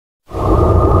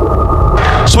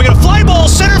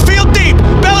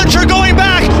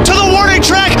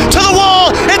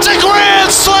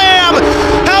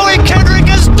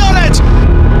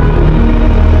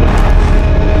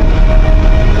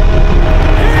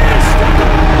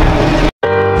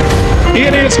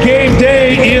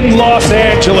Los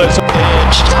Angeles.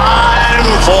 It's time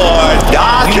for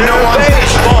Dodger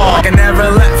baseball. I never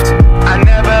left. I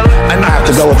have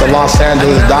to go with the Los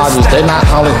Angeles Dodgers. They not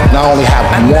only have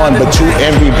one, but two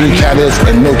MVP candidates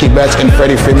in Mookie Betts and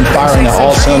Freddie Freeman firing at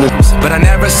all cylinders. But I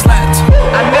never slept.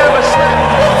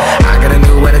 I got a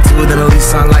new attitude and a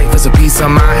lease on life is a peace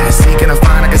of mind. Seeking to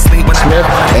find I can sleep when Smith,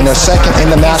 and they're second in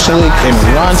the National League in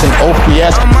runs and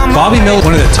OPS. Bobby Miller,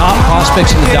 one of the top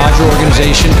prospects in the Dodger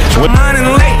organization.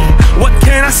 What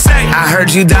can I say? I heard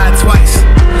you died twice.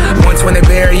 Once when they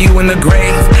bury you in the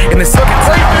grave, and the second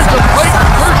time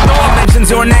no one mentions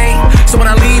your name. So when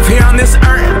I leave here on this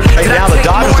earth, Right now the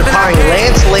Dodgers are calling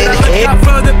Lance Lynn in.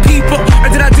 For the people, or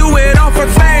did I do it all for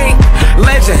fame?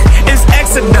 Legend is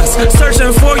Exodus,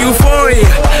 searching for euphoria,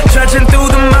 trudging through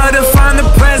the mud to find the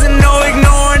present, no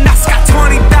ignoring. I got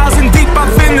 20,000 deep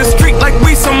off in the street like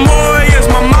we some warriors.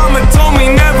 My mama told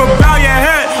me never bow your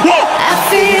head. I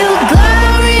feel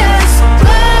glorious,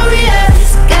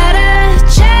 glorious. Got a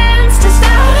chance to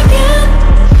start again.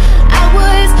 I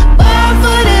was born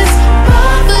for this,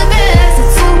 born for this.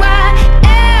 It's who I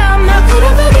am, how could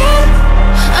I forget?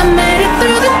 I made it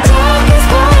through the darkest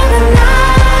part of the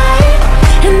night,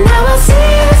 and now I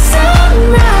see the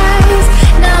sunrise.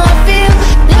 Now I feel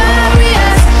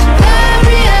glorious,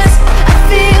 glorious. I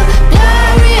feel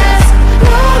glorious,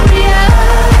 glorious.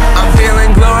 I'm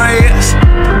feeling glorious.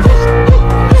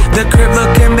 The crib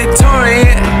looking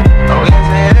victorious. Oh yes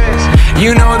it is.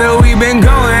 You know that we've been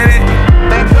going it.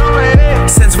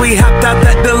 Since we hopped out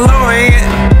that DeLorean.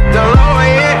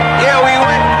 Yeah we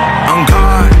went. On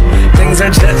guard, things are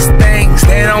just things.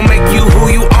 They don't make you who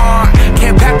you are.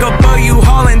 Can't pack up a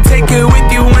U-Haul and take it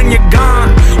with you when you're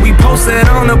gone. We posted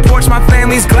on the porch, my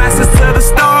family's glasses to the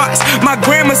stars. My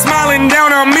grandma smiling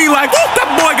down on me like, whoop, that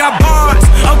boy got bars.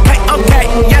 Okay,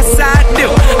 yes I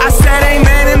do. I said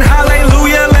amen and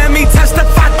hallelujah. Let me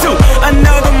testify to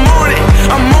another morning.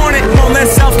 I'm on it, won't let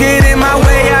self get in my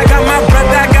way. I got my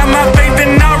breath, I got my faith,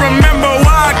 and I remember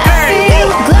why I came. I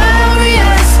feel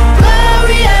glorious,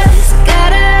 glorious.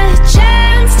 Got a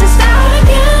chance to start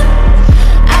again.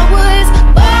 I was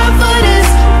born for this,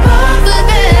 born for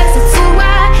this. It's who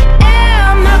I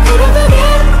am, how could I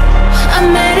forget? I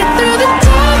made it through the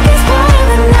darkest part of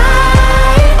the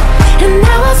night, and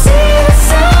now I see the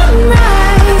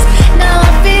sunrise. Now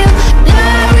I feel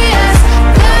glorious,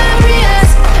 glorious.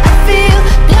 I feel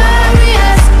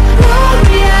glorious,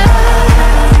 glorious.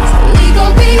 We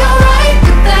gon' be alright,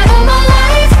 put that on my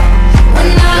life. When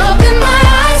I open my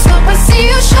eyes, hope I see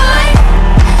you shine.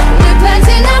 We're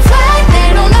planting our flag, they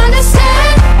don't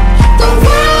understand. The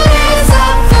world is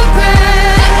up for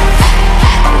grabs.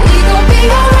 We gon' be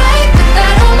alright, put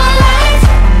that on my life.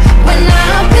 When I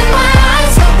open my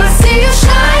eyes, hope I see you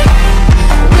shine.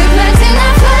 We're planting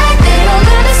our flag, they don't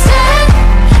understand.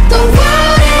 The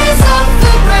world is up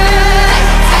for grabs.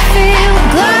 I feel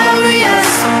glorious,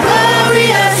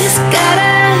 glorious. Got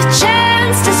a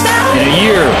chance to start. In a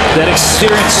year that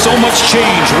experienced so much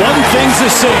change, one thing's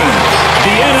the same.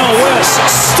 The NL West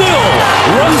still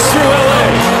runs through LA.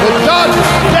 The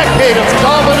Dodgers' decade of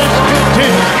dominance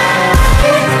continues.